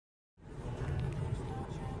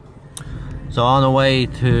So on the way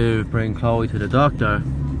to bring Chloe to the doctor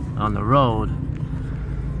on the road,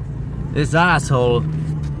 this asshole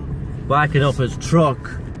backing up his truck,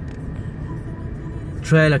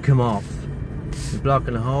 trailer came off. He's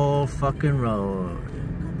blocking the whole fucking road.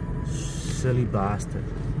 Silly bastard.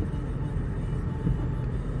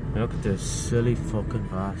 Look at this silly fucking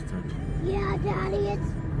bastard. Yeah, Daddy,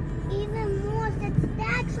 it's even more. It's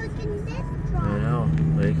that truck and this truck. I know,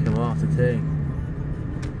 but he came off the thing.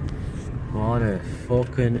 What a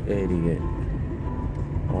fucking idiot.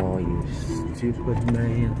 Oh, you stupid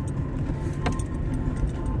man.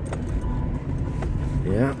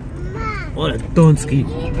 Yeah. What a Dunsky.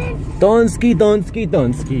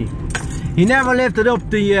 Dunsky. He never lifted up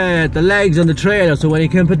the legs on the trailer, so when he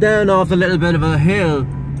came down off a little bit of a hill,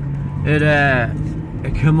 it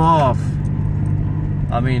came off.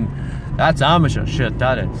 I mean, that's amateur shit,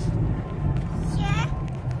 that is. Yeah.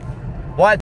 What?